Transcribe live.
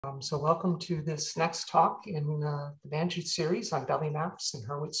So welcome to this next talk in the VaNTAGe series on belly maps and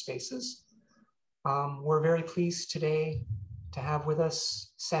Hurwitz spaces. We're very pleased today to have with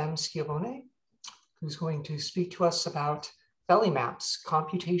us Sam Schiavone, who's going to speak to us about belly maps,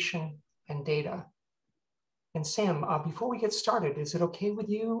 computation, and data. And Sam, before we get started, is it okay with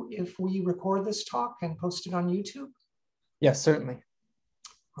you if we record this talk and post it on YouTube? Yes, certainly.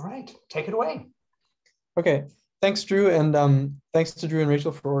 All right, take it away. Okay. Thanks, Drew, and thanks to Drew and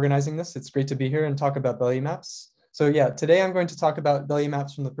Rachel for organizing this. It's great to be here and talk about belly maps. So yeah, today I'm going to talk about belly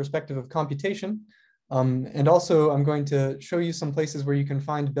maps from the perspective of computation. And also I'm going to show you some places where you can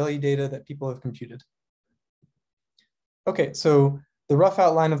find belly data that people have computed. Okay, so the rough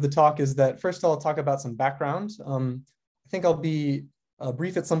outline of the talk is that first I'll talk about some background. I think I'll be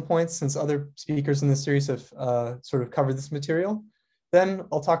brief at some points since other speakers in this series have sort of covered this material. Then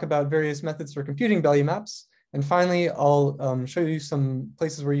I'll talk about various methods for computing belly maps. And finally, I'll show you some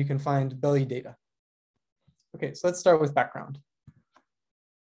places where you can find belly data. Okay, so let's start with background.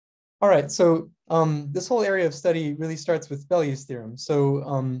 All right, so this whole area of study really starts with Belyi's theorem.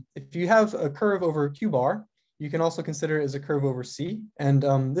 So if you have a curve over Q bar, you can also consider it as a curve over C.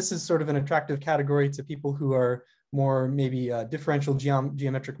 And this is sort of an attractive category to people who are more maybe differential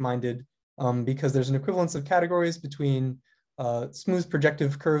geometric minded because there's an equivalence of categories between smooth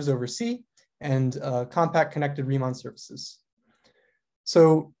projective curves over C and compact connected Riemann surfaces.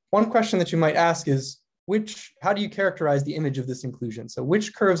 So one question that you might ask is, how do you characterize the image of this inclusion? So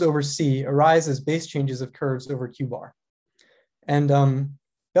which curves over C arise as base changes of curves over Q bar? And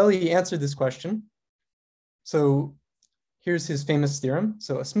Belyi answered this question. So here's his famous theorem.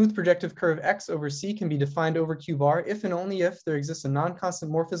 So a smooth projective curve X over C can be defined over Q bar if and only if there exists a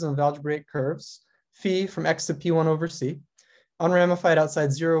non-constant morphism of algebraic curves, phi from X to P1 over C, unramified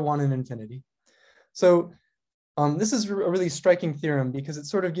outside 0, 1, and infinity. So this is a really striking theorem because it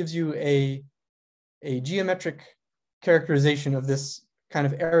sort of gives you a geometric characterization of this kind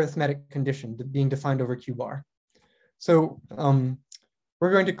of arithmetic condition being defined over Q bar. So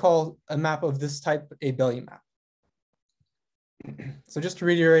we're going to call a map of this type a Belyi map. So just to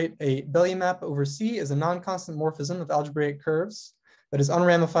reiterate, a Belyi map over C is a non-constant morphism of algebraic curves that is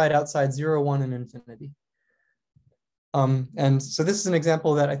unramified outside 0, 1, and infinity. And so this is an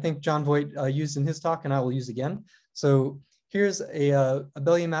example that I think John Voigt used in his talk, and I will use again. So here's a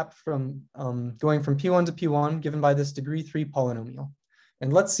Belyi map from going from P1 to P1 given by this degree 3 polynomial.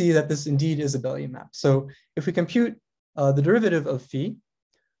 And let's see that this indeed is a Belyi map. So if we compute the derivative of phi,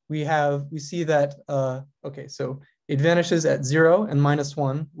 we see that, okay, so it vanishes at 0 and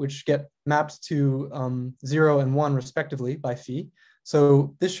 -1, which get mapped to 0 and 1 respectively by phi.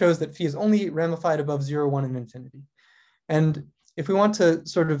 So this shows that phi is only ramified above 0, 1, and infinity. And if we want to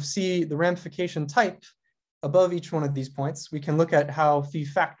sort of see the ramification type above each one of these points, we can look at how phi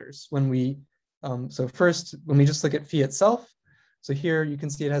factors when we, so first, when we just look at phi itself. So here you can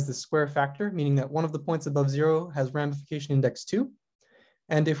see it has this square factor, meaning that one of the points above 0 has ramification index 2.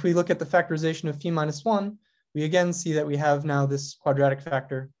 And if we look at the factorization of phi -1, we again see that we have now this quadratic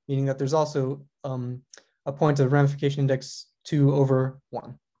factor, meaning that there's also a point of ramification index 2 over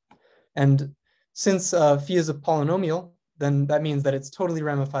 1. And since phi is a polynomial, then that means that it's totally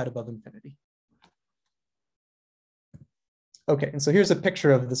ramified above infinity. Okay, and so here's a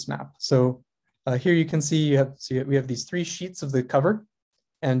picture of this map. So here you can see we have these 3 sheets of the cover,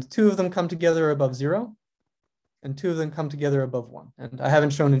 and 2 of them come together above 0, and 2 of them come together above 1. And I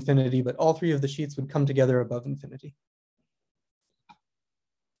haven't shown infinity, but all 3 of the sheets would come together above infinity.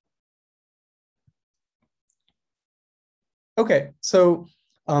 Okay, so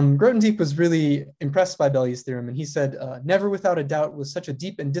Grothendieck was really impressed by Belyi's theorem, and he said, never without a doubt was such a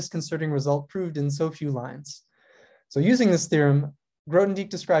deep and disconcerting result proved in so few lines. So using this theorem, Grothendieck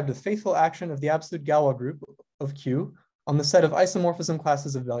described the faithful action of the absolute Galois group of Q on the set of isomorphism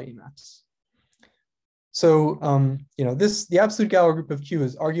classes of Belyi maps. So the absolute Galois group of Q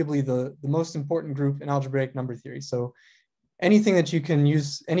is arguably the most important group in algebraic number theory. So anything that you can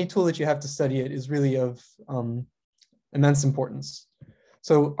use, any tool that you have to study it is really of immense importance.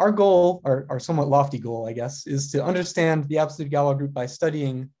 So our goal, our somewhat lofty goal, I guess, is to understand the absolute Galois group by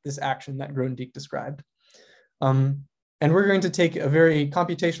studying this action that Grothendieck described. And we're going to take a very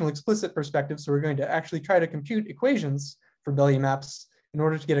computational explicit perspective. So we're going to actually try to compute equations for Belyi maps in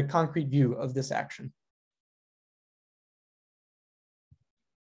order to get a concrete view of this action.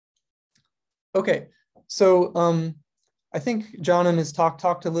 Okay, so I think John in his talk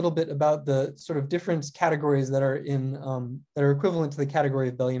talked a little bit about the sort of different categories that are equivalent to the category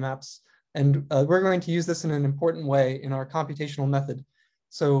of Belyi maps, and we're going to use this in an important way in our computational method.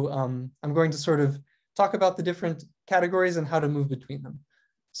 So I'm going to sort of talk about the different categories and how to move between them.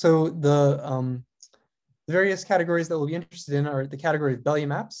 So the various categories that we'll be interested in are the category of Belyi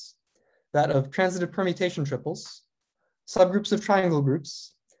maps, that of transitive permutation triples, subgroups of triangle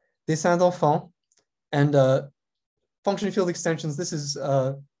groups, dessins d'enfants, and function field extensions. This is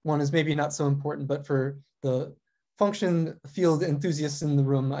one is maybe not so important, but for the function field enthusiasts in the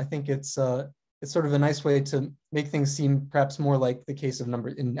room, I think it's sort of a nice way to make things seem perhaps more like the case of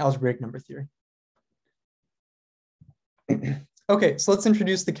in algebraic number theory. Okay, so let's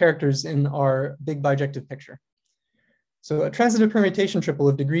introduce the characters in our big bijective picture. So a transitive permutation triple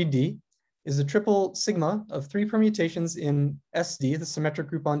of degree D is a triple sigma of 3 permutations in SD, the symmetric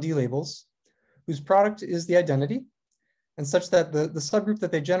group on D labels, whose product is the identity, and such that the subgroup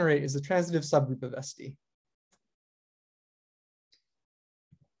that they generate is a transitive subgroup of SD.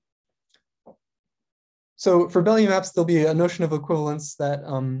 So for Belyi maps, there'll be a notion of equivalence that,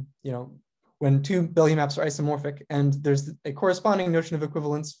 when two Belyi maps are isomorphic, and there's a corresponding notion of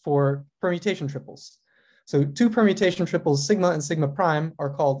equivalence for permutation triples. So two permutation triples, sigma and sigma prime,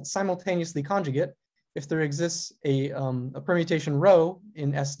 are called simultaneously conjugate if there exists a permutation rho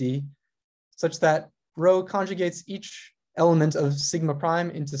in SD, such that rho conjugates each element of sigma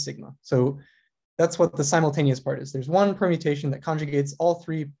prime into sigma. So that's what the simultaneous part is. There's one permutation that conjugates all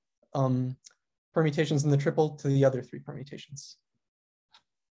 3 permutations in the triple to the other 3 permutations.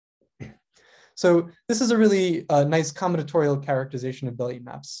 So this is a really nice combinatorial characterization of Belyi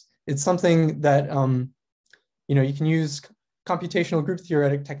maps. It's something that you can use computational group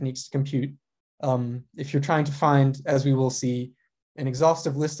theoretic techniques to compute if you're trying to find, as we will see, an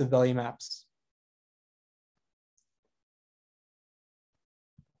exhaustive list of Belyi maps.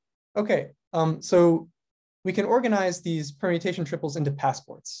 Okay, so we can organize these permutation triples into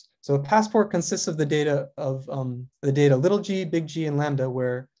passports. So a passport consists of the data little g, big G, and lambda,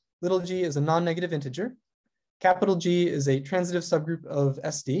 where little g is a non-negative integer, capital G is a transitive subgroup of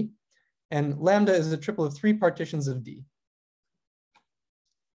SD, and lambda is a triple of 3 partitions of D.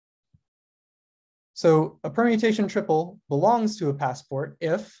 So a permutation triple belongs to a passport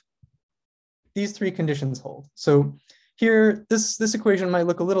if these 3 conditions hold. So here, this equation might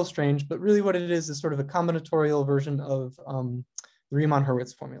look a little strange, but really what it is sort of a combinatorial version of the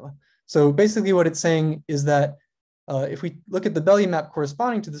Riemann-Hurwitz formula. So basically what it's saying is that if we look at the Belyi map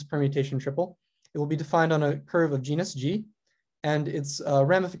corresponding to this permutation triple, it will be defined on a curve of genus G, and its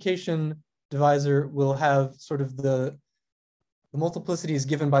ramification divisor will have sort of the multiplicities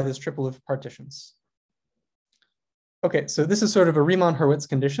given by this triple of partitions. Okay, so this is sort of a Riemann-Hurwitz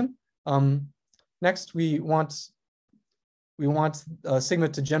condition. Next, we want sigma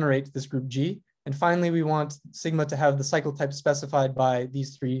to generate this group G, and finally, we want sigma to have the cycle type specified by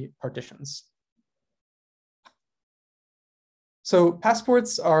these 3 partitions. So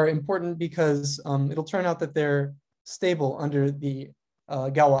passports are important because it'll turn out that they're stable under the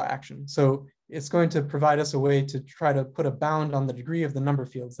Galois action. So it's going to provide us a way to try to put a bound on the degree of the number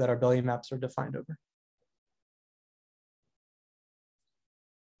fields that our Belyi maps are defined over.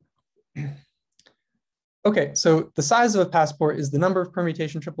 Okay, so the size of a passport is the number of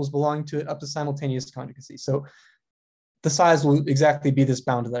permutation triples belonging to it up to simultaneous conjugacy. So the size will exactly be this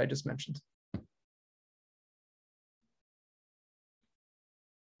bound that I just mentioned.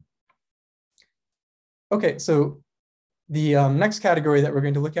 Okay, so the next category that we're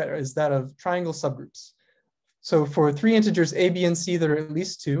going to look at is that of triangle subgroups. So for 3 integers a, b, and c that are at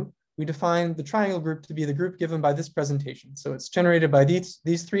least 2, we define the triangle group to be the group given by this presentation. So it's generated by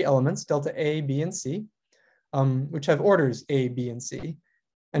these 3 elements, delta a, b, and c, which have orders a, b, and c,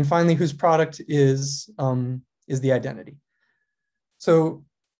 and finally whose product is the identity. So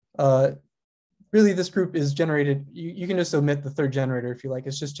really this group is generated, you can just omit the 3rd generator if you like,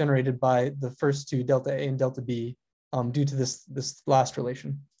 it's just generated by the first 2, delta a and delta b, due to this last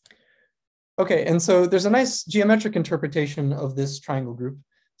relation. Okay, and so there's a nice geometric interpretation of this triangle group.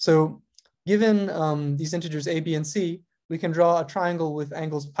 So given these integers a, b, and c, we can draw a triangle with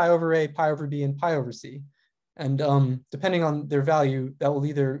angles pi over a, pi over b, and pi over c. And depending on their value, that will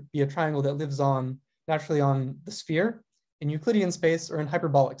either be a triangle that lives naturally on the sphere, in Euclidean space, or in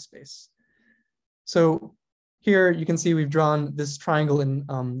hyperbolic space. So here you can see we've drawn this triangle in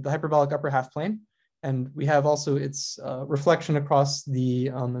the hyperbolic upper half plane, and we have also its reflection across the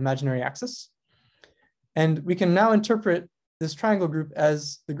imaginary axis. And we can now interpret this triangle group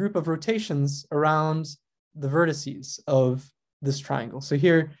as the group of rotations around the vertices of this triangle. So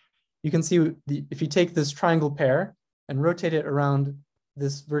here you can see if you take this triangle pair and rotate it around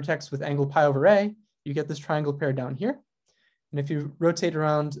this vertex with angle pi over a, you get this triangle pair down here. And if you rotate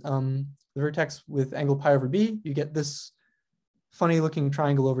around the vertex with angle pi over b, you get this funny looking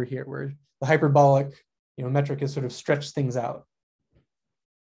triangle over here where the hyperbolic metric has sort of stretched things out.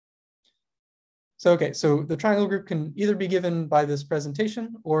 So, okay, so the triangle group can either be given by this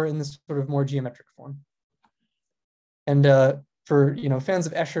presentation or in this sort of more geometric form. And for fans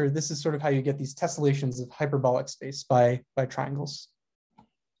of Escher, this is sort of how you get these tessellations of hyperbolic space by triangles.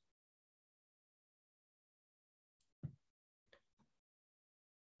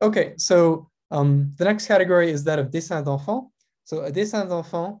 Okay, so the next category is that of dessin d'enfant. So a dessin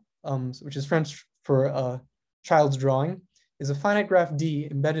d'enfant, which is French for a child's drawing, is a finite graph D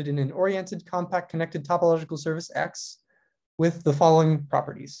embedded in an oriented, compact, connected topological surface X with the following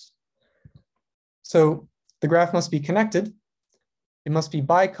properties. So the graph must be connected. It must be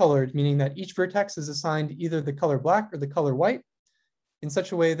bicolored, meaning that each vertex is assigned either the color black or the color white in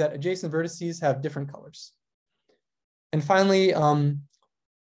such a way that adjacent vertices have different colors. And finally,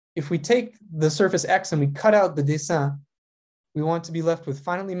 if we take the surface X and we cut out the dessin, we want to be left with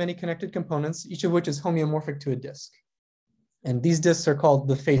finitely many connected components, each of which is homeomorphic to a disk. And these disks are called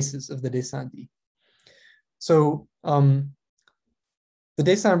the faces of the dessin D. So the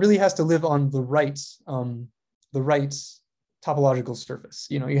dessin really has to live on the right topological surface.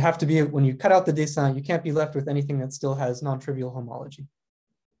 You have to be, when you cut out the dessin, you can't be left with anything that still has non-trivial homology.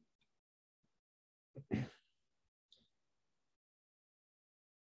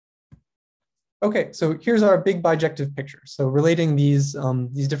 Okay, so here's our big bijective picture. So relating these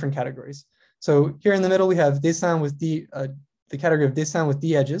different categories. So here in the middle, we have dessin with the category of dessin with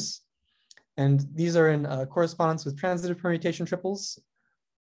D edges. And these are in correspondence with transitive permutation triples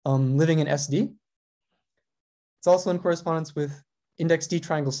living in SD. It's also in correspondence with index D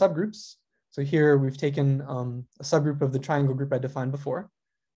triangle subgroups. So here we've taken a subgroup of the triangle group I defined before.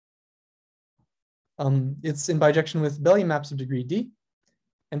 It's in bijection with Belyi maps of degree D.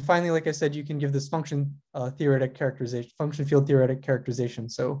 And finally, like I said, you can give this function theoretic characterization, function field theoretic characterization.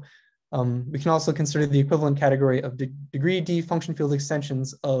 So we can also consider the equivalent category of degree D function field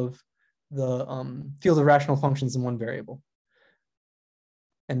extensions of the field of rational functions in one variable.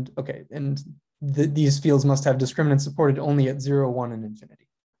 And okay, and these fields must have discriminants supported only at 0, 1, and infinity.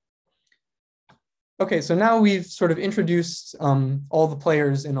 Okay, so now we've sort of introduced all the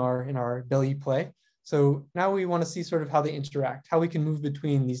players in our Belyi play. So now we want to see sort of how they interact, how we can move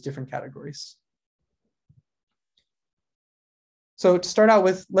between these different categories. So to start out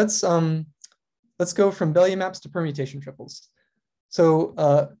with, let's go from Belyi maps to permutation triples. So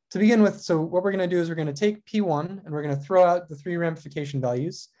to begin with, so what we're going to do is we're going to take P1 and we're going to throw out the 3 ramification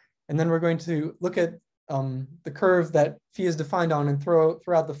values. And then we're going to look at the curve that phi is defined on and throw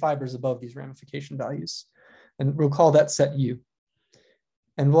out the fibers above these ramification values. And we'll call that set U.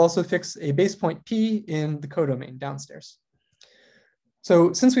 And we'll also fix a base point P in the codomain downstairs.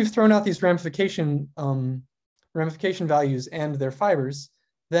 So since we've thrown out these ramification values and their fibers,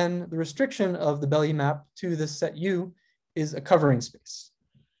 then the restriction of the Belyi map to this set U is a covering space.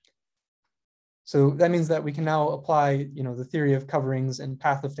 So that means that we can now apply, the theory of coverings and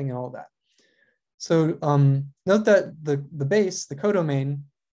path lifting and all that. So note that the base, the codomain,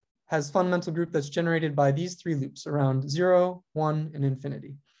 has fundamental group that's generated by these 3 loops around 0, 1, and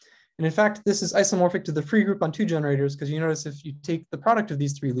infinity. And in fact, this is isomorphic to the free group on 2 generators, because you notice if you take the product of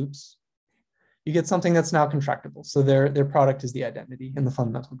these 3 loops, you get something that's now contractible. So their product is the identity in the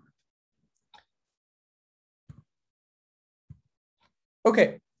fundamental group.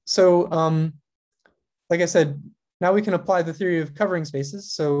 Okay, so like I said, now we can apply the theory of covering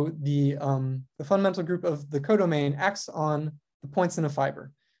spaces. So the fundamental group of the codomain acts on the points in a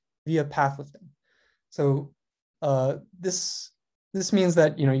fiber via path lifting. So this means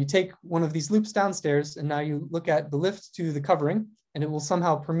that you take one of these loops downstairs, and now you look at the lift to the covering, and it will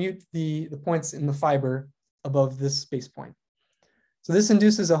somehow permute the points in the fiber above this space point. So this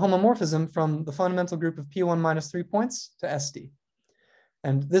induces a homomorphism from the fundamental group of P1 minus 3 points to SD.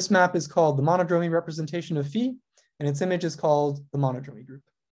 And this map is called the monodromy representation of phi, and its image is called the monodromy group.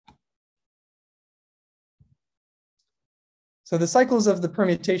 So the cycles of the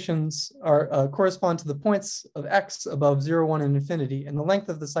permutations correspond to the points of X above 0, 1, and infinity, and the length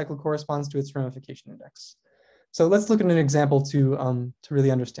of the cycle corresponds to its ramification index. So let's look at an example to really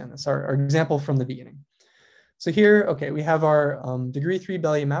understand this, our example from the beginning. So here, okay, we have our degree 3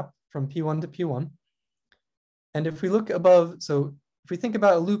 Belyi map from P1 to P1. And if we look above, so if we think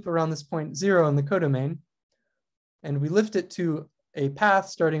about a loop around this point 0 in the codomain, and we lift it to a path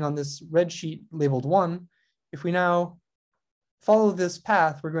starting on this red sheet labeled 1, if we now follow this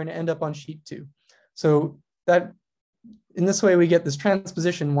path, we're going to end up on sheet 2. So that in this way, we get this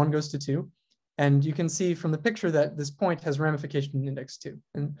transposition, 1 goes to 2. And you can see from the picture that this point has ramification index 2.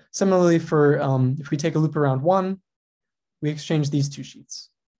 And similarly for, if we take a loop around 1, we exchange these 2 sheets.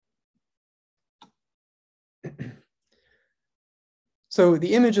 So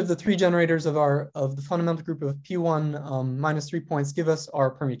the image of the three generators of the fundamental group of P1 minus 3 points give us our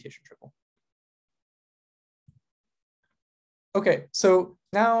permutation triple. Okay, so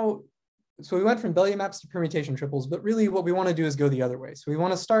now, we went from Belyi maps to permutation triples, but really what we want to do is go the other way. So we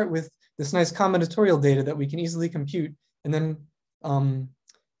want to start with this nice combinatorial data that we can easily compute and then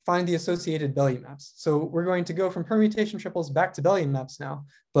find the associated Belyi maps. So we're going to go from permutation triples back to Belyi maps now,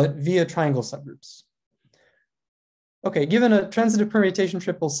 but via triangle subgroups. Okay, given a transitive permutation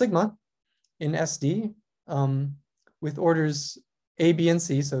triple sigma in SD with orders A, B, and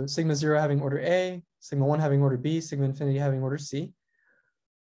C, so sigma 0 having order A, sigma 1 having order B, sigma infinity having order C,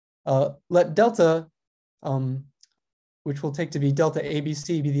 let delta, which we'll take to be delta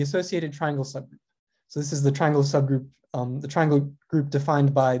ABC, be the associated triangle subgroup. So this is the triangle subgroup, the triangle group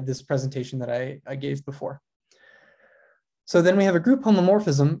defined by this presentation that I gave before. So then we have a group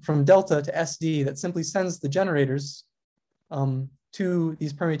homomorphism from delta to SD that simply sends the generators to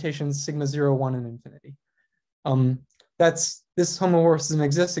these permutations sigma 0, 1, and infinity. This homomorphism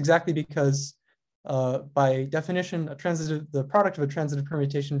exists exactly because by definition, the product of a transitive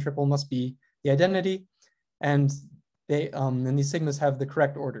permutation triple must be the identity, and these sigmas have the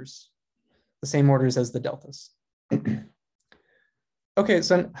correct orders, the same orders as the deltas. Okay,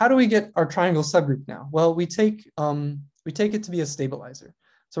 so how do we get our triangle subgroup now? Well, we take it to be a stabilizer.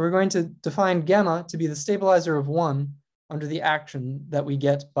 So we're going to define gamma to be the stabilizer of 1 under the action that we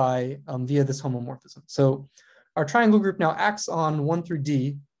get by via this homomorphism. So our triangle group now acts on 1 through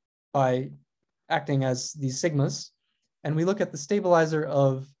D by acting as these sigmas, and we look at the stabilizer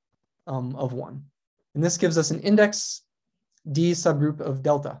of 1. And this gives us an index D subgroup of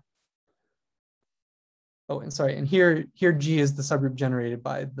delta. Oh, and sorry, and here G is the subgroup generated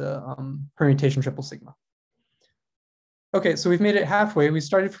by the permutation triple sigma. Okay, so we've made it halfway. We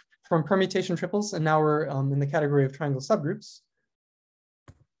started from permutation triples, and now we're in the category of triangle subgroups.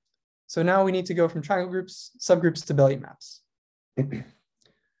 So now we need to go from triangle subgroups to Belyi maps.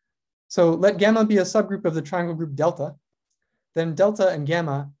 So let gamma be a subgroup of the triangle group delta. Then delta and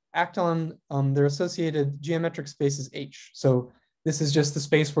gamma act on their associated geometric spaces H. So this is just the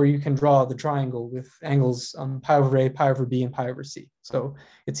space where you can draw the triangle with angles pi over A, pi over B, and pi over C. So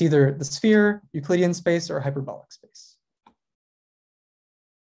it's either the sphere, Euclidean space, or hyperbolic space.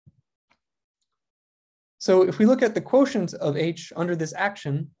 So if we look at the quotient of H under this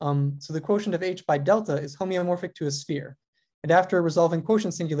action, so the quotient of H by delta is homeomorphic to a sphere. And after resolving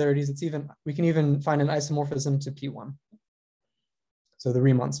quotient singularities, we can even find an isomorphism to P1. So the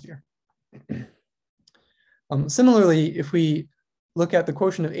Riemann sphere. Similarly, if we look at the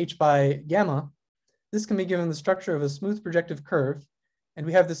quotient of H by gamma, this can be given the structure of a smooth projective curve. And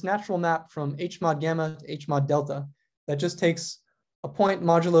we have this natural map from H mod gamma to H mod delta that just takes a point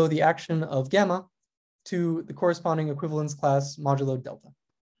modulo the action of gamma to the corresponding equivalence class modulo delta.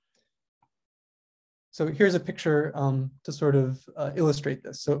 So here's a picture to sort of illustrate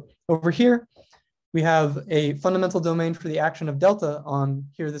this. So over here, we have a fundamental domain for the action of delta on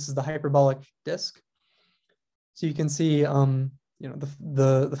here. This is the hyperbolic disk. So you can see,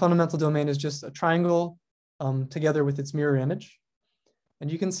 the fundamental domain is just a triangle together with its mirror image.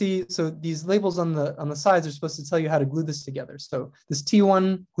 And you can see, so these labels on the sides are supposed to tell you how to glue this together. So this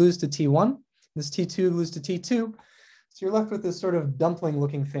T1 glues to T1, this T2 glues to T2. So you're left with this sort of dumpling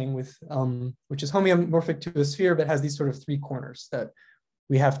looking thing with, which is homeomorphic to a sphere, but has these sort of 3 corners that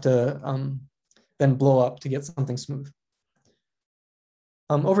we have to then blow up to get something smooth.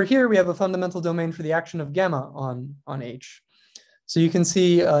 Over here, we have a fundamental domain for the action of gamma on H. So you can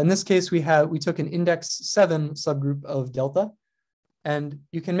see in this case, we took an index 7 subgroup of delta, and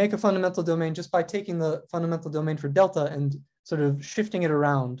you can make a fundamental domain just by taking the fundamental domain for delta and sort of shifting it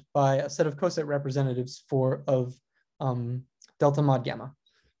around by a set of coset representatives of delta mod gamma.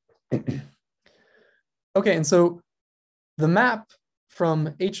 Okay, and so the map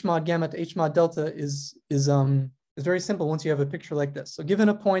from H mod gamma to H mod delta is very simple once you have a picture like this. So given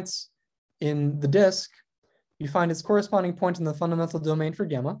a point in the disk, you find its corresponding point in the fundamental domain for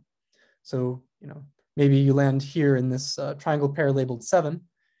gamma. So maybe you land here in this triangle pair labeled 7.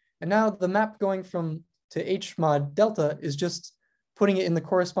 And now the map going to H mod delta is just putting it in the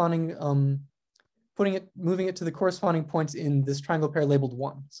corresponding moving it to the corresponding points in this triangle pair labeled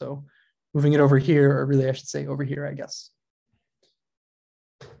 1. So moving it over here, or really I should say over here, I guess.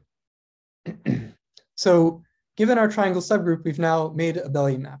 So given our triangle subgroup, we've now made a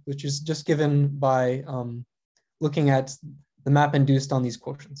Belyi map, which is just given by looking at the map induced on these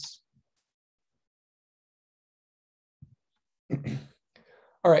quotients.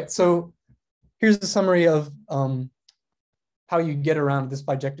 All right, so here's the summary of how you get around this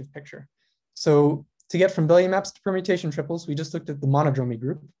bijective picture. So To get from Belyi maps to permutation triples, we just looked at the monodromy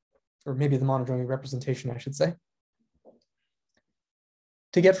group, or maybe the monodromy representation, I should say.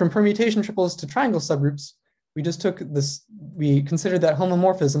 To get from permutation triples to triangle subgroups, we just took this, we considered that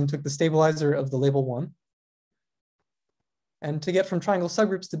homomorphism took the stabilizer of the label 1. And to get from triangle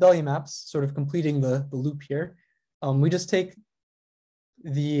subgroups to Belyi maps, sort of completing the loop here, we just take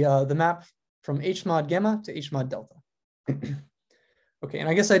the map from H mod gamma to H mod delta. Okay, and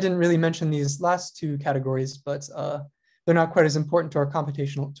I guess I didn't really mention these last two categories, but they're not quite as important to our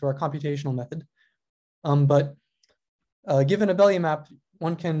computational method. But given a Belyi map,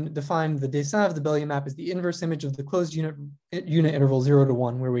 one can define the dessin of the Belyi map as the inverse image of the closed unit interval 0 to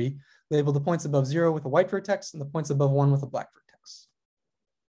 1, where we label the points above 0 with a white vertex and the points above 1 with a black vertex.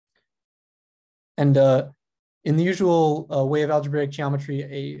 And in the usual way of algebraic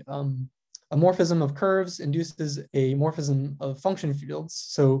geometry, a morphism of curves induces a morphism of function fields,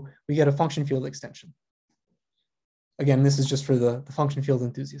 so we get a function field extension. Again, this is just for the function field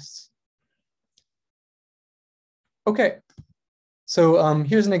enthusiasts. Okay, so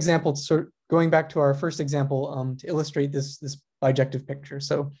here's an example, going back to our first example to illustrate this bijective picture.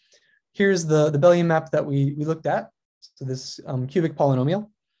 So here's the Belyi map that we looked at, so this cubic polynomial,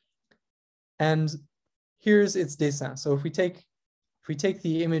 and here's its dessin. So if we take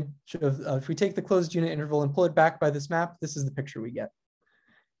the image of, if we take the closed unit interval and pull it back by this map, this is the picture we get.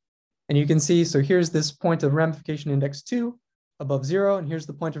 And you can see, so here's this point of ramification index 2 above 0, and here's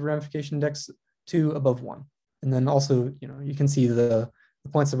the point of ramification index 2 above 1. And then also, you can see the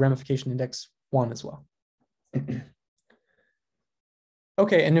points of ramification index 1 as well.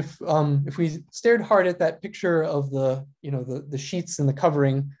 Okay, and if we stared hard at that picture of the sheets and the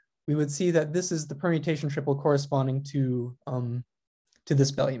covering, we would see that this is the permutation triple corresponding to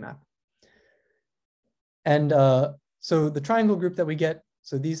this Belyi map. And so the triangle group that we get,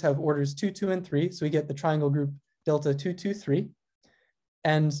 so these have orders 2, 2, and 3. So we get the triangle group delta 2, 2, 3.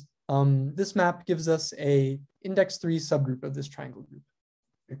 And this map gives us a index 3 subgroup of this triangle group.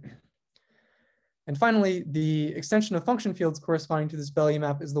 And finally, the extension of function fields corresponding to this Belyi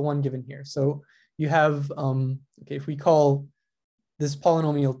map is the one given here. So you have, okay, if we call this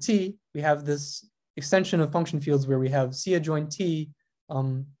polynomial t, we have this extension of function fields where we have C adjoint t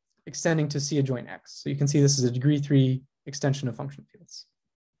extending to C adjoint x. So you can see this is a degree 3 extension of function fields.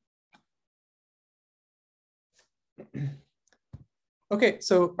 Okay,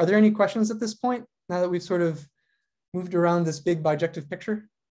 so are there any questions at this point, now that we've sort of moved around this big bijective picture?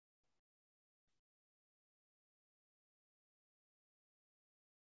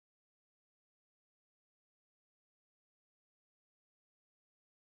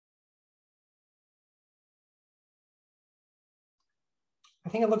 I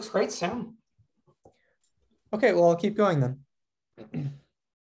think it looks great, Sam. Okay, well, I'll keep going then.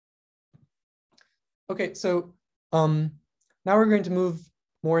 Okay, so now we're going to move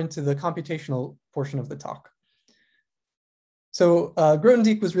more into the computational portion of the talk. So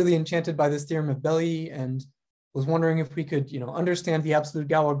Grothendieck was really enchanted by this theorem of Belyi and was wondering if we could, understand the absolute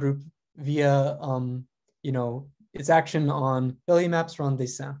Galois group via, its action on Belyi maps or on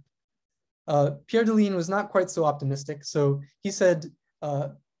dessin. Pierre Deligne was not quite so optimistic, so he said,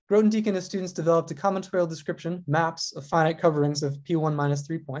 Grothendieck and his students developed a combinatorial description, maps of finite coverings of P1 minus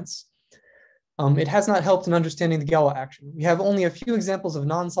 3 points. It has not helped in understanding the Galois action. We have only a few examples of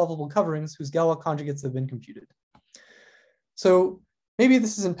non-solvable coverings whose Galois conjugates have been computed. So maybe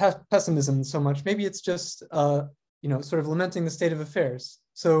this isn't pessimism so much. Maybe it's just, sort of lamenting the state of affairs.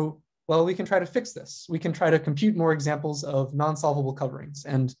 So, well, we can try to fix this. We can try to compute more examples of non-solvable coverings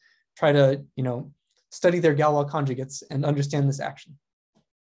and try to, study their Galois conjugates and understand this action.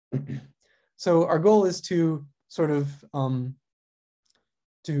 So our goal is to sort of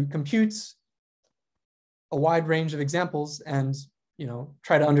to compute a wide range of examples and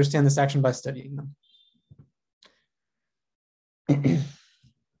try to understand this action by studying them.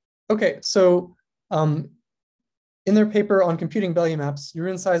 Okay, so in their paper on computing Belyi maps,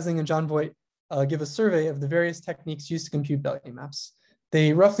 Jeroen Sijsling and John Voigt give a survey of the various techniques used to compute Belyi maps.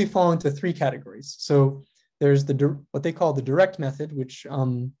 They roughly fall into 3 categories. So there's what they call the direct method, which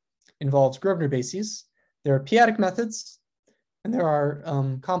involves Grosvenor bases. There are p-adic methods, and there are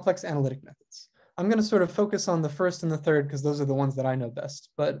complex analytic methods. I'm going to sort of focus on the first and the third because those are the ones that I know best,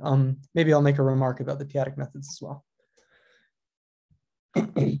 but maybe I'll make a remark about the p-adic methods as well.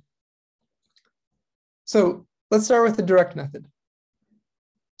 So let's start with the direct method.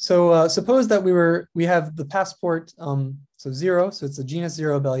 So suppose that we have the passport, so 0, so it's a genus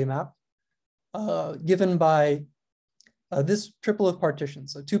 0 Belyi map, given by this triple of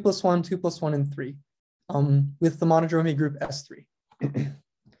partitions, so 2 plus 1, 2 plus 1, and 3, with the monodromy group S3.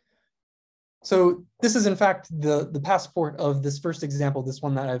 So this is in fact the passport of this first example, this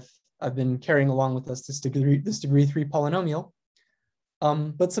one that I've been carrying along with us, this degree 3 polynomial.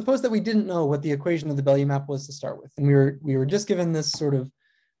 But suppose that we didn't know what the equation of the Belyi map was to start with, and we were just given this sort of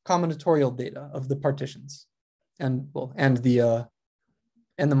combinatorial data of the partitions and the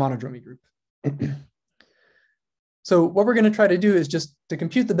monodromy group. So what we're going to try to do is just to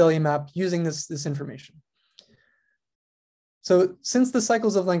compute the Belyi map using this information. So since the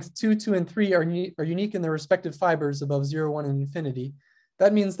cycles of length 2, 2, and 3 are unique in their respective fibers above 0, 1, and infinity,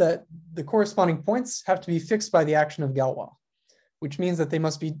 that means that the corresponding points have to be fixed by the action of Galois, which means that they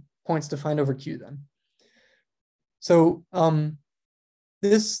must be points defined over Q then. So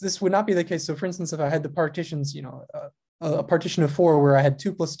this would not be the case. So for instance, if I had the partitions, a partition of 4 where I had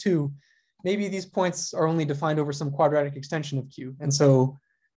 2 plus 2, maybe these points are only defined over some quadratic extension of Q. And so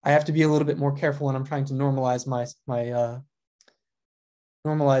I have to be a little bit more careful when I'm trying to normalize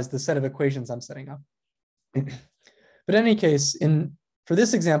normalize the set of equations I'm setting up. But in any case, for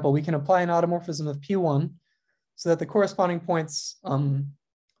this example, we can apply an automorphism of P1 so that the corresponding points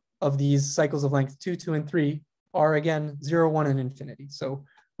of these cycles of length 2, 2, and 3 are again 0, 1, and infinity. So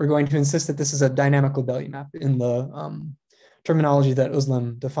we're going to insist that this is a dynamical Belyi map in the terminology that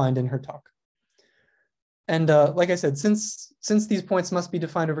Özlem defined in her talk. And like I said, since these points must be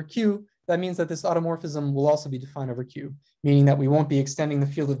defined over Q, that means that this automorphism will also be defined over Q, meaning that we won't be extending the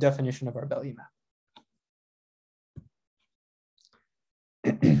field of definition of our Belyi map.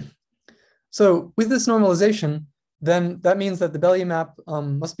 So with this normalization, then that means that the Belyi map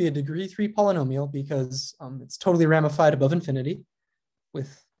must be a degree 3 polynomial because it's totally ramified above infinity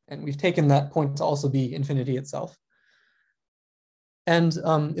and we've taken that point to also be infinity itself. And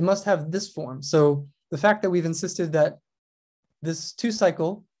it must have this form. So the fact that we've insisted that this 2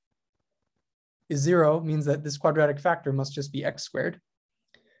 cycle is 0 means that this quadratic factor must just be x squared.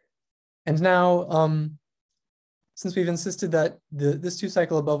 And now, since we've insisted that this 2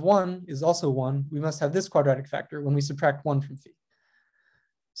 cycle above 1 is also 1, we must have this quadratic factor when we subtract 1 from phi.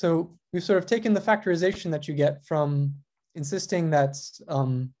 So we've sort of taken the factorization that you get from insisting that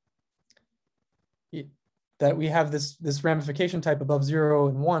that we have this ramification type above 0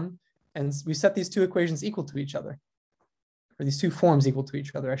 and 1, and we set these 2 equations equal to each other, or these 2 forms equal to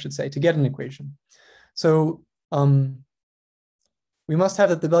each other, I should say, to get an equation. So we must have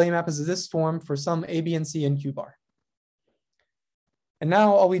that the Belyi map is this form for some a, b, and c in Q bar. And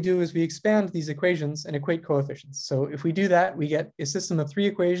now all we do is we expand these equations and equate coefficients. So if we do that, we get a system of 3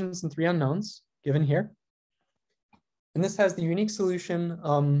 equations and 3 unknowns given here. And this has the unique solution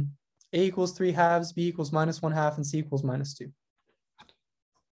a equals 3 halves, b equals minus 1 half, and c equals minus 2.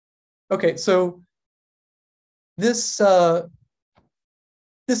 Okay, so this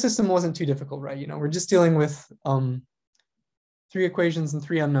system wasn't too difficult, right? We're just dealing with 3 equations and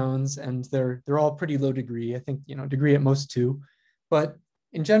 3 unknowns, and they're all pretty low degree. I think degree at most 2, but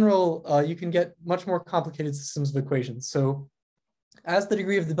in general, you can get much more complicated systems of equations. So as the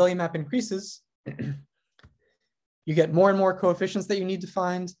degree of the Belyi map increases, you get more and more coefficients that you need to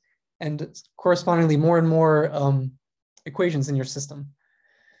find, and correspondingly more and more equations in your system.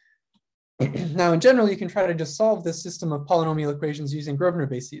 Now, in general, you can try to just solve this system of polynomial equations using Grosvenor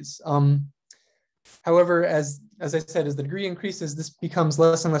bases. However, as I said, as the degree increases, this becomes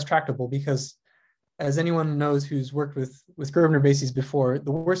less and less tractable because, as anyone knows who's worked with Grosvenor bases before, in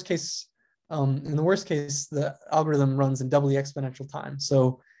the worst case, the algorithm runs in doubly exponential time.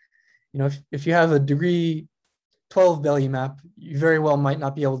 So, if you have a degree 12 Belyi map, you very well might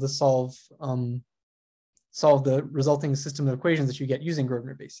not be able to solve the resulting system of equations that you get using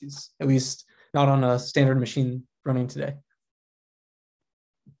Grosvenor bases, at least not on a standard machine running today.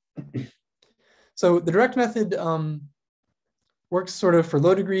 So the direct method works sort of for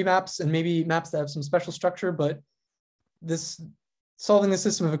low degree maps and maybe maps that have some special structure, but solving the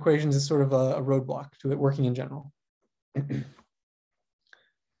system of equations is sort of a roadblock to it working in general.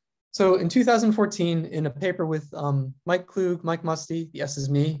 So in 2014, in a paper with Mike Klug, Mike Musty, the S is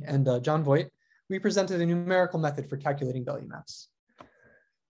me, and John Voigt, we presented a numerical method for calculating Belyi maps.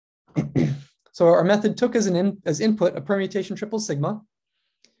 So our method took as input a permutation triple sigma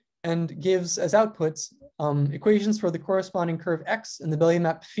and gives as outputs equations for the corresponding curve x and the Belyi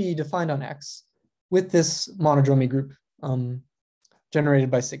map phi defined on x with this monodromy group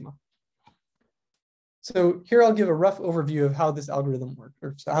generated by sigma. So here I'll give a rough overview of how this algorithm works,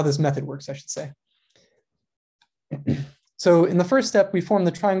 or how this method works, I should say. So in the first step, we form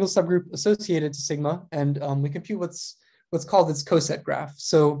the triangle subgroup associated to sigma, and we compute what's called its coset graph.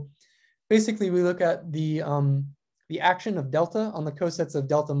 So basically, we look at the action of delta on the cosets of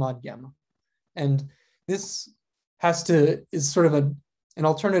delta mod gamma, and this is sort of an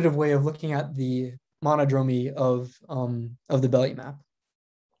alternative way of looking at the monodromy of the Belyi map.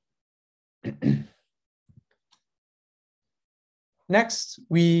 Next,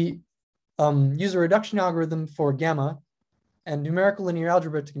 we use a reduction algorithm for gamma and numerical linear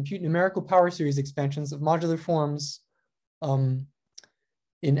algebra to compute numerical power series expansions of modular forms in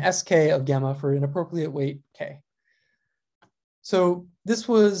Sk of gamma for an appropriate weight k. So this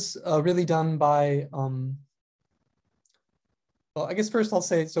was really done by, well, I guess first I'll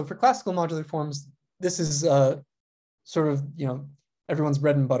say, so for classical modular forms, this is sort of, everyone's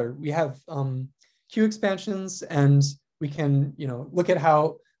bread and butter. We have Q expansions, and we can, look at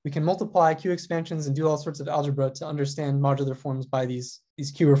how we can multiply Q expansions and do all sorts of algebra to understand modular forms by these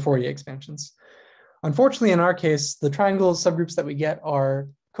Q or Fourier expansions. Unfortunately, in our case, the triangle subgroups that we get are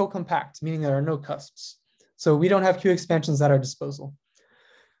co-compact, meaning there are no cusps. So we don't have Q expansions at our disposal.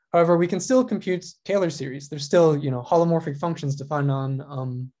 However, we can still compute Taylor series. There's still, holomorphic functions defined on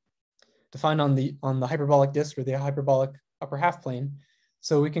the hyperbolic disk or the hyperbolic upper half plane.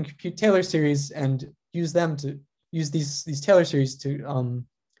 So we can compute Taylor series and use them to use these Taylor series to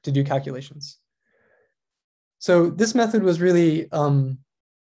do calculations. So this method was really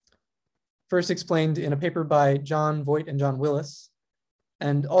first explained in a paper by John Voigt and John Willis,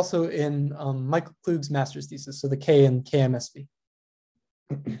 and also in Michael Klug's master's thesis, so the K in KMSV.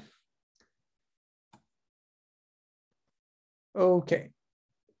 Okay.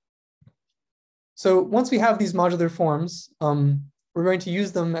 So once we have these modular forms, we're going to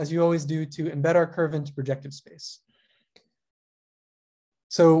use them, as you always do, to embed our curve into projective space.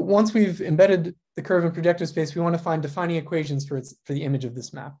 So once we've embedded the curve in projective space, we want to find defining equations for the image of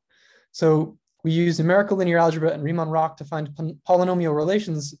this map. So we use numerical linear algebra and Riemann-Roch to find polynomial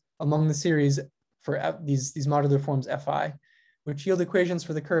relations among the series for these modular forms Fi, which yield equations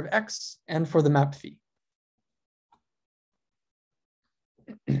for the curve X and for the map phi.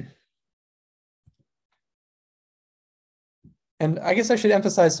 And I guess I should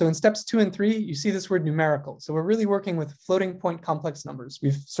emphasize, so in steps 2 and 3, you see this word numerical. So we're really working with floating point complex numbers.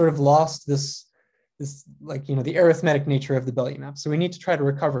 We've sort of lost this the arithmetic nature of the Belyi map. So we need to try to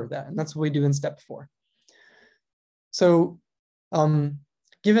recover that. And that's what we do in step 4. So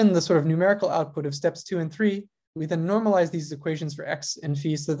given the sort of numerical output of steps 2 and 3, we then normalize these equations for X and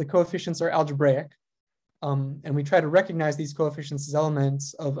phi so that the coefficients are algebraic. And we try to recognize these coefficients as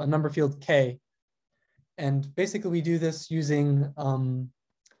elements of a number field K. And basically we do this using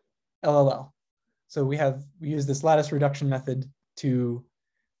LLL. So we use this lattice reduction method to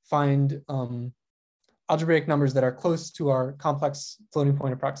find algebraic numbers that are close to our complex floating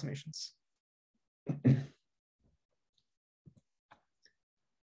point approximations.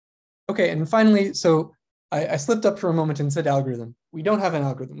 Okay, and finally, so I slipped up for a moment and said algorithm. We don't have an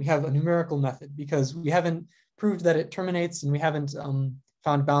algorithm, we have a numerical method because we haven't proved that it terminates and we haven't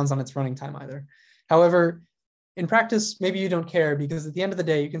found bounds on its running time either. However, in practice, maybe you don't care because at the end of the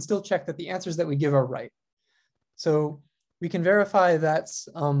day, you can still check that the answers that we give are right. So we can verify that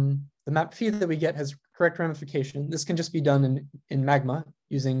the map phi that we get has correct ramification. This can just be done in Magma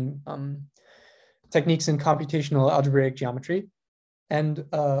using techniques in computational algebraic geometry. And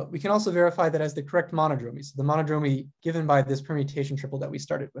we can also verify that as the correct monodromy, so the monodromy given by this permutation triple that we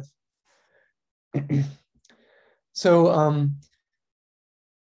started with. So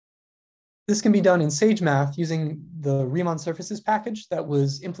this can be done in Sage Math using the Riemann surfaces package that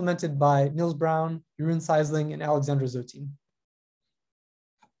was implemented by Niels Brown, Jeroen Sijsling, and Alexandra Zotin.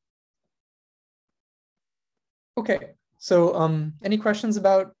 Okay, so any questions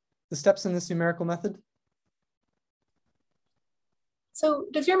about the steps in this numerical method? So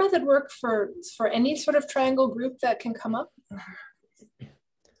does your method work for any sort of triangle group that can come up?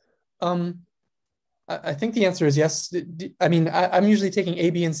 I think the answer is yes. I mean, I'm usually taking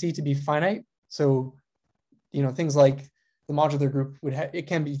A, B, and C to be finite. So, things like the modular group it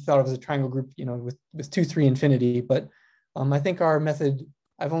can be thought of as a triangle group, with 2, 3 infinity. But I think our method,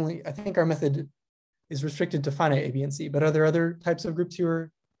 is restricted to finite A, B, and C. But are there other types of groups you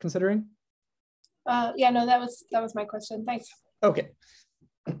were considering? Yeah, no, that was my question. Thanks. Okay.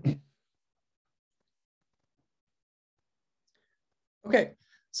 Okay,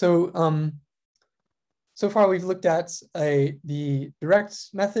 so so far we've looked at the direct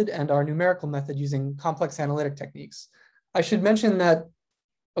method and our numerical method using complex analytic techniques. I should mention that,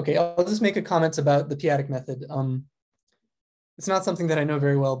 okay, I'll just make a comment about the p-adic method. It's not something that I know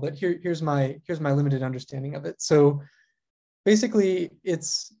very well, but here's my limited understanding of it. So basically,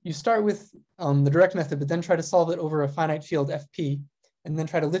 you start with the direct method, but then try to solve it over a finite field FP, and then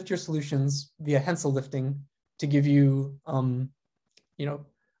try to lift your solutions via Hensel lifting to give you,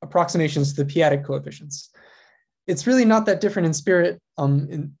 approximations to the p-adic coefficients. it's really not that different in spirit.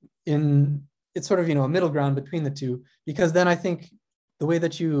 In it's sort of, a middle ground between the two, because then I think the way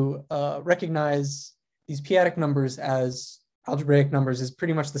that you recognize these p-adic numbers as algebraic numbers is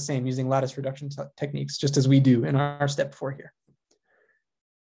pretty much the same using lattice reduction techniques, just as we do in our step 4 here.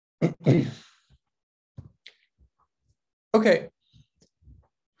 Okay.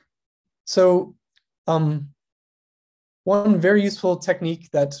 So one very useful technique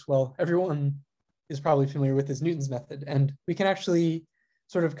that, well, everyone is probably familiar with is Newton's method. And we can actually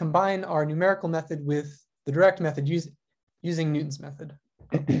sort of combine our numerical method with the direct method using Newton's method.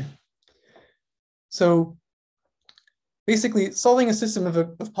 So basically, solving a system of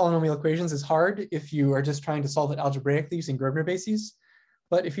polynomial equations is hard if you are just trying to solve it algebraically using Grosvenor bases.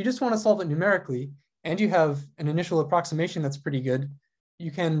 But if you just want to solve it numerically, and you have an initial approximation that's pretty good,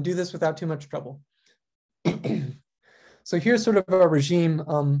 you can do this without too much trouble. So here's sort of our regime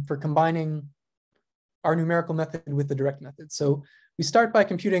for combining our numerical method with the direct method. So we start by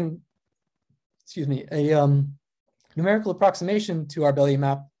computing, a numerical approximation to our Belyi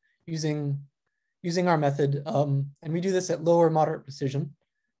map using our method, and we do this at low or moderate precision.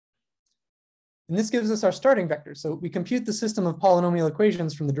 And this gives us our starting vector. So we compute the system of polynomial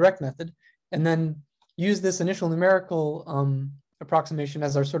equations from the direct method, and then use this initial numerical approximation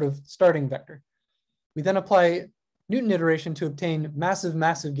as our sort of starting vector. We then apply Newton iteration to obtain massive,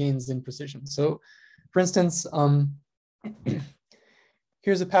 massive gains in precision. So for instance,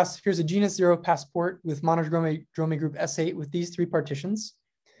 here's a genus 0 passport with monodromy group S8 with these 3 partitions.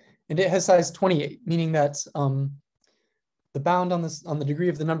 And it has size 28, meaning that the bound on the degree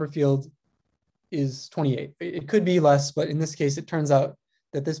of the number field is 28. It could be less, but in this case, it turns out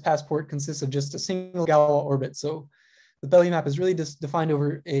that this passport consists of just a single Galois orbit. So the Belyi map is really just defined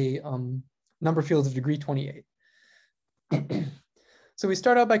over a number field of degree 28. So we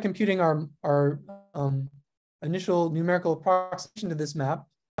start out by computing our initial numerical approximation to this map.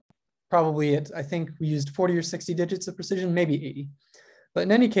 Probably I think we used 40 or 60 digits of precision, maybe 80. But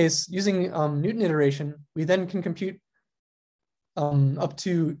in any case, using Newton iteration, we then can compute up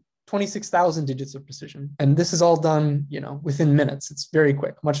to 26,000 digits of precision. And this is all done, within minutes. It's very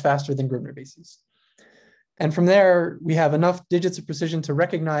quick, much faster than Grosvenor bases. And from there, we have enough digits of precision to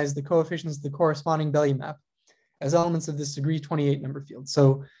recognize the coefficients of the corresponding Belyi map as elements of this degree 28 number field.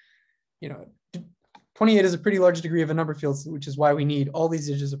 So, 28 is a pretty large degree of a number field, which is why we need all these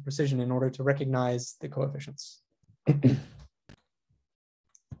digits of precision in order to recognize the coefficients.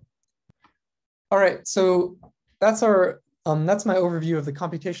 All right, so that's my overview of the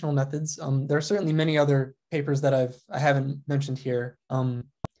computational methods. There are certainly many other papers that I haven't mentioned here,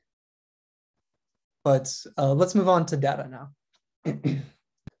 but let's move on to data now.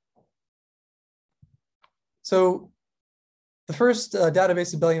 So the first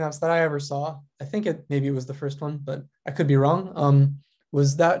database of Belyi maps that I ever saw, I think maybe it was the first one, but I could be wrong,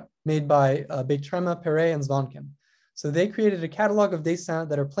 was that made by Beitrema, Perret, and Zvankin. So they created a catalog of dessins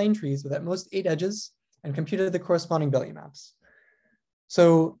that are plane trees with at most 8 edges and computed the corresponding Belyi maps.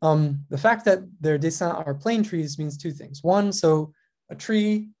 So the fact that their dessins are plane trees means 2 things. One, so a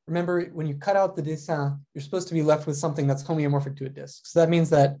tree, remember when you cut out the dessin, you're supposed to be left with something that's homeomorphic to a disk. So that means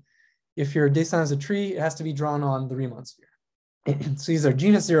that if your dessin is a tree, it has to be drawn on the Riemann sphere. So these are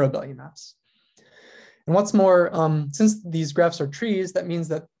genus 0 Belyi maps. And what's more, since these graphs are trees, that means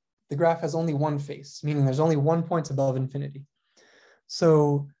that the graph has only one face, meaning there's only one point above infinity.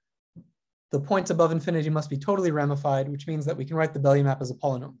 So the points above infinity must be totally ramified, which means that we can write the Belyi map as a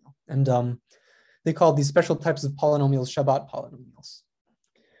polynomial. And they call these special types of polynomials Shabbat polynomials.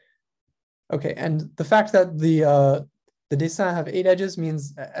 Okay, and the fact that the dessins have 8 edges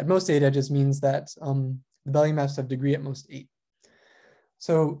means, at most 8 edges, means that the Belyi maps have degree at most 8.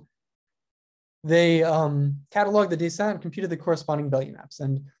 So they cataloged the dessin and computed the corresponding Belyi maps.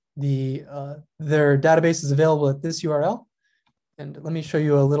 And their database is available at this URL. And let me show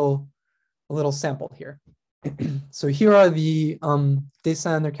you a little sample here. So here are the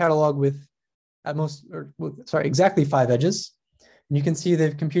dessins in their catalog with exactly 5 edges. And you can see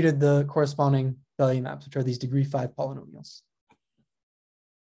they've computed the corresponding Belyi maps, which are these degree 5 polynomials.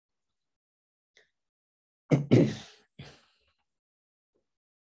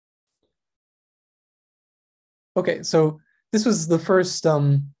 Okay, so this was the first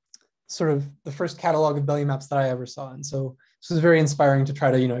the first catalog of Belyi maps that I ever saw, and so this was very inspiring to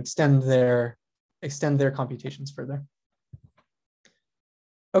try to extend their computations further.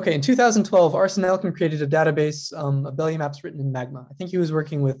 Okay, in 2012, Arsene Elkin created a database of Belyi maps written in Magma. I think he was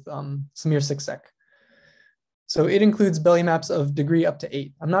working with Samir Siksek. So it includes Belyi maps of degree up to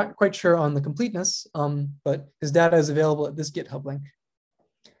 8. I'm not quite sure on the completeness, but his data is available at this GitHub link.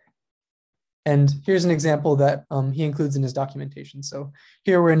 And here's an example that he includes in his documentation. So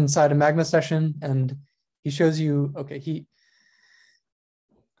here we're inside a Magma session, and he shows you, okay,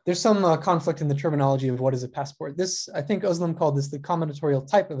 there's some conflict in the terminology of what is a passport. This, I think Özlem called this the combinatorial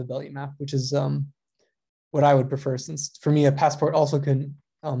type of a Belyi map, which is what I would prefer, since for me, a passport also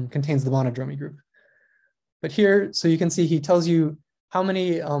contains the monodromy group. But here, so you can see he tells you how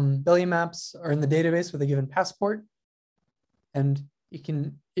many Belyi maps are in the database with a given passport. And you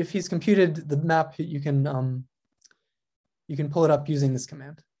can, if he's computed the map, you can pull it up using this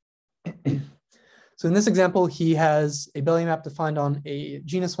command. So in this example, he has a Belyi map defined on a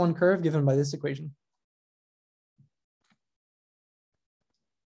genus 1 curve given by this equation.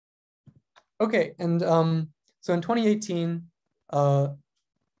 Okay, and so in 2018,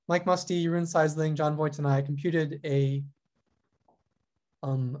 Mike Musty, Jeroen Sijsling, John Voigt, and I computed a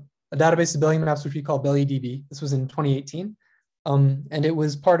database of Belyi maps, which we call BelyiDB. This was in 2018. And it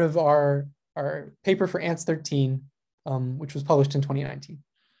was part of our paper for ANTS 13, which was published in 2019.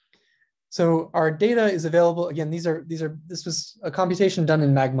 So our data is available. Again, this was a computation done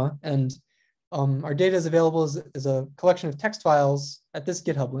in Magma, and our data is available as a collection of text files at this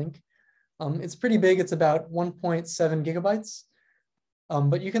GitHub link. It's pretty big. It's about 1.7 gigabytes,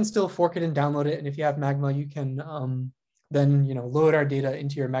 but you can still fork it and download it. And if you have Magma, you can then load our data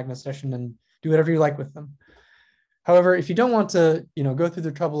into your Magma session and do whatever you like with them. However, if you don't want to go through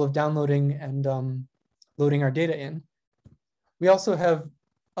the trouble of downloading and loading our data in, we also have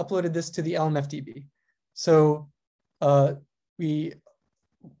uploaded this to the LMFDB. So our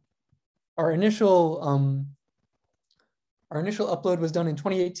initial upload was done in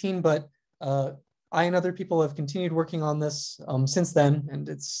 2018, but I and other people have continued working on this since then, and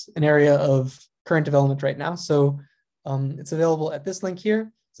it's an area of current development right now. So it's available at this link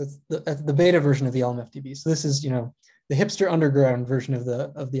here. So it's the beta version of the LMFDB. So this is the hipster underground version of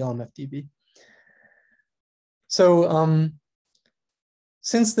the LMFDB. So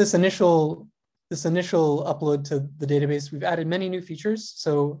since this initial upload to the database, we've added many new features.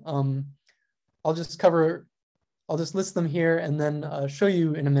 So I'll just list them here and then show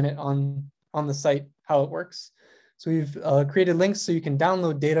you in a minute on the site how it works. So we've created links so you can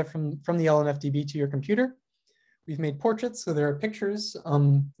download data from the LMFDB to your computer. We've made portraits, so there are pictures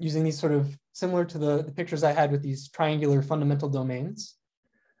using these sort of similar to the pictures I had with these triangular fundamental domains.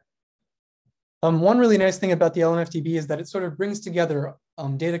 One really nice thing about the LMFDB is that it sort of brings together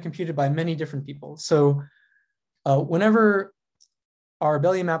data computed by many different people. So whenever our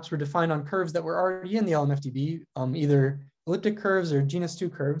Belyi maps were defined on curves that were already in the LMFDB, either elliptic curves or genus 2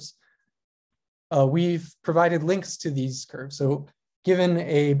 curves, we've provided links to these curves. So given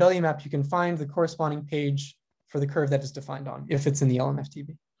a Belyi map, you can find the corresponding page for the curve that is defined on, if it's in the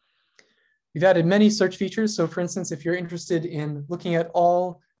LMFDB. We've added many search features. So for instance, if you're interested in looking at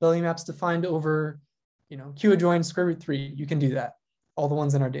all Belyi maps defined over, Q adjoined square root 3, you can do that. All the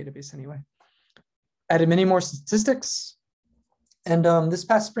ones in our database anyway. Added many more statistics. And this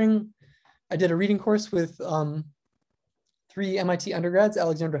past spring, I did a reading course with 3 MIT undergrads,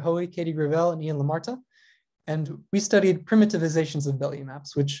 Alexandra Hoey, Katie Gravel, and Ian Lamarta. And we studied primitivizations of Belyi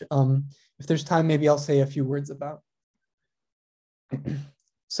maps, which if there's time, maybe I'll say a few words about.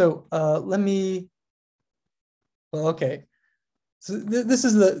 So okay. So this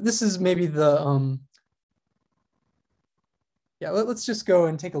is maybe the, let's just go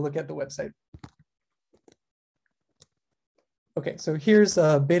and take a look at the website. Okay, so here's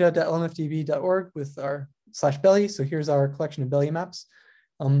beta.lmfdb.org with our /Belyi. So here's our collection of Belyi maps.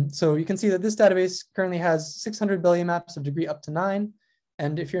 So you can see that this database currently has 600 Belyi maps of degree up to 9.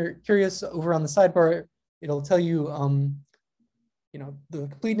 And if you're curious, over on the sidebar, it'll tell you, the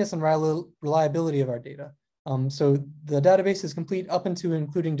completeness and reliability of our data. So the database is complete up into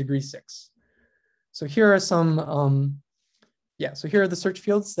including degree 6. So here are some, so here are the search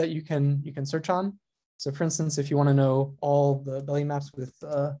fields that you can search on. So for instance, if you want to know all the Belyi maps with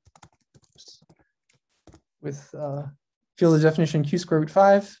field of definition q square root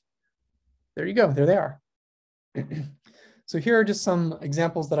 5, there you go, there they are. So here are just some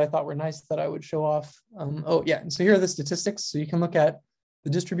examples that I thought were nice that I would show off. And so here are the statistics. So you can look at the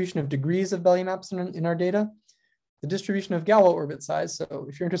distribution of degrees of Belyi maps in our data, the distribution of Galois orbit size. So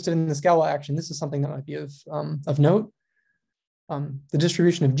if you're interested in this Galois action, this is something that might be of note. The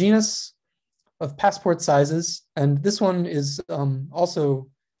distribution of genus, of passport sizes, and this one is also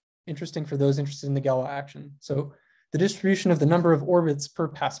interesting for those interested in the Galois action. So the distribution of the number of orbits per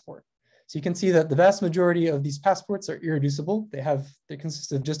passport. So you can see that the vast majority of these passports are irreducible. They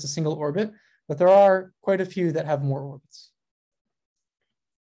consist of just a single orbit, but there are quite a few that have more orbits.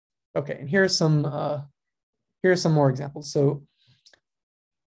 Okay, and here are some more examples. So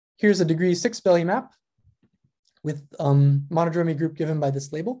here's a degree 6 Belyi map with monodromy group given by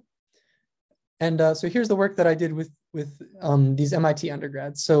this label. And so here's the work that I did with these MIT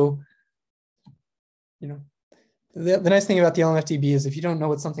undergrads. So, you know, the nice thing about the LMFDB is if you don't know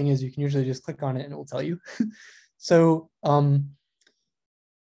what something is, you can usually just click on it and it will tell you. So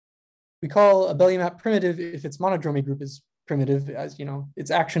we call a Belyi map primitive if its monodromy group is primitive, as you know, its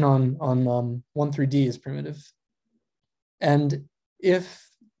action on 1 through D is primitive. And if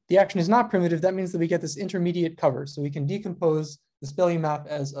the action is not primitive, that means that we get this intermediate cover. So we can decompose this Belyi map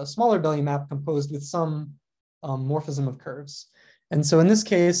as a smaller Belyi map composed with some morphism of curves. And so in this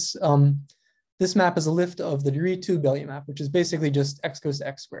case, this map is a lift of the degree 2 Belyi map, which is basically just x goes to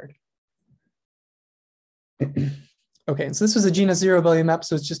x squared. Okay, and so this was a genus 0 Belyi map,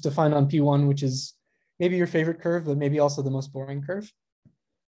 so it's just defined on P1, which is maybe your favorite curve, but maybe also the most boring curve.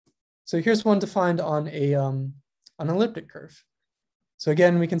 So here's one defined on an elliptic curve. So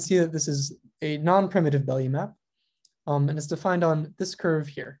again, we can see that this is a non-primitive Belyi map, and it's defined on this curve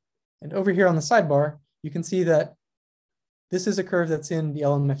here. And over here on the sidebar, you can see that this is a curve that's in the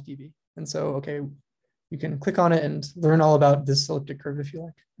LMFDB. And so, okay, you can click on it and learn all about this elliptic curve if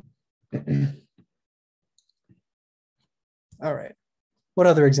you like. All right, what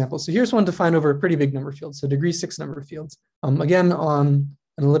other examples? So here's one defined over a pretty big number field, so degree 6 number fields. Again, on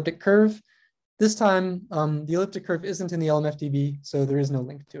an elliptic curve. This time, the elliptic curve isn't in the LMFDB, so there is no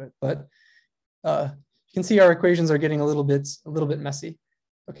link to it. But you can see our equations are getting a little bit messy.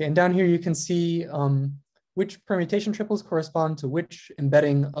 Okay, and down here you can see which permutation triples correspond to which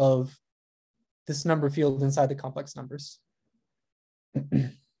embedding of this number field inside the complex numbers. All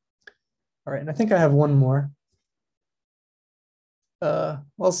right, and I think I have one more. Well,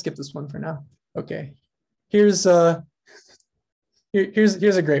 I'll skip this one for now. Okay, here's a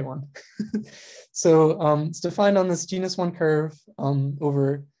great one. So it's defined on this genus 1 curve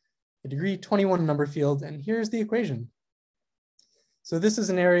over a degree 21 number field, and here's the equation. So this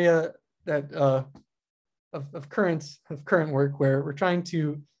is an area that of current work where we're trying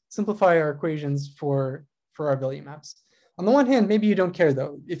to simplify our equations for our Belyi maps. On the one hand, maybe you don't care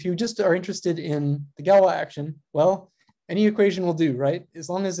though. If you just are interested in the Galois action, well, any equation will do, right? As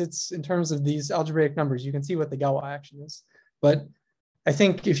long as it's in terms of these algebraic numbers, you can see what the Galois action is. But I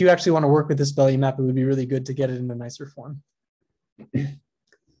think if you actually want to work with this Belyi map, it would be really good to get it in a nicer form.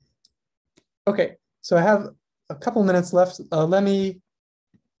 Okay, so I have a couple minutes left. Okay,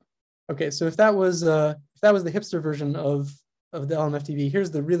 so if that was the hipster version of the LMFDB,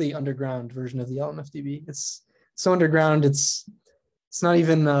 here's the really underground version of the LMFDB. It's so underground, it's not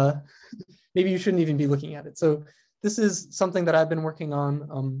even, maybe you shouldn't even be looking at it. So this is something that I've been working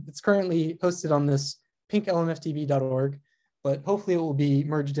on. It's currently posted on this pinklmfdb.org, but hopefully it will be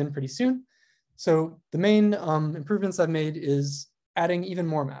merged in pretty soon. So the main improvements I've made is adding even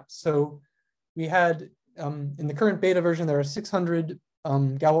more maps. So we had, in the current beta version, there are 600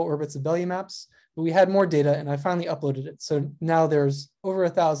 Galois orbits of Belyi maps, but we had more data and I finally uploaded it. So now there's over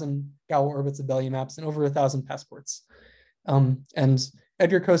 1,000 Galois orbits of Belyi maps and over 1,000 passports. And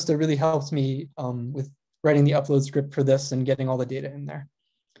Edgar Costa really helped me with writing the upload script for this and getting all the data in there.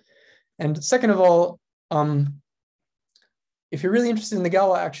 And second of all, if you're really interested in the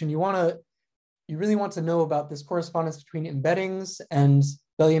Galois action, you really want to know about this correspondence between embeddings and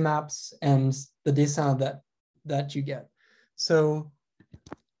Belyi maps and the dessin that you get. So,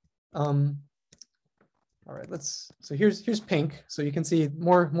 all right, so here's pink. So you can see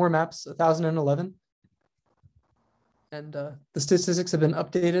more maps, 1,011. And the statistics have been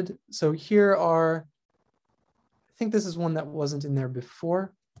updated. So here are, I think this is one that wasn't in there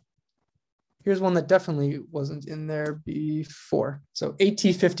before. Here's one that definitely wasn't in there before. So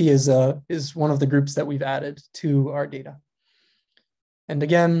AT50 is one of the groups that we've added to our data. And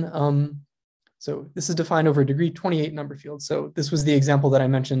again, so this is defined over a degree 28 number field. So this was the example that I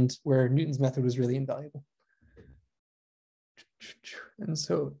mentioned where Newton's method was really invaluable. And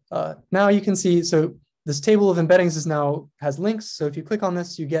so now you can see, so this table of embeddings has links. So if you click on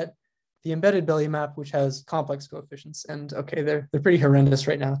this, you get the embedded Belyi map, which has complex coefficients. And okay, they're pretty horrendous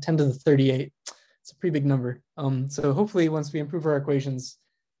right now, 10 to the 38. It's a pretty big number. So hopefully once we improve our equations,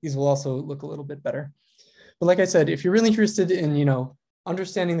 these will also look a little bit better. But like I said, if you're really interested in,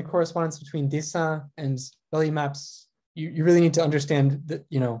 understanding the correspondence between dessin and Belyi maps, you really need to understand that,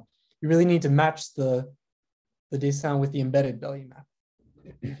 you really need to match the dessin with the embedded Belyi map.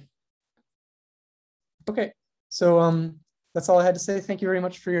 Okay, so that's all I had to say. Thank you very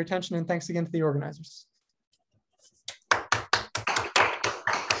much for your attention, and thanks again to the organizers.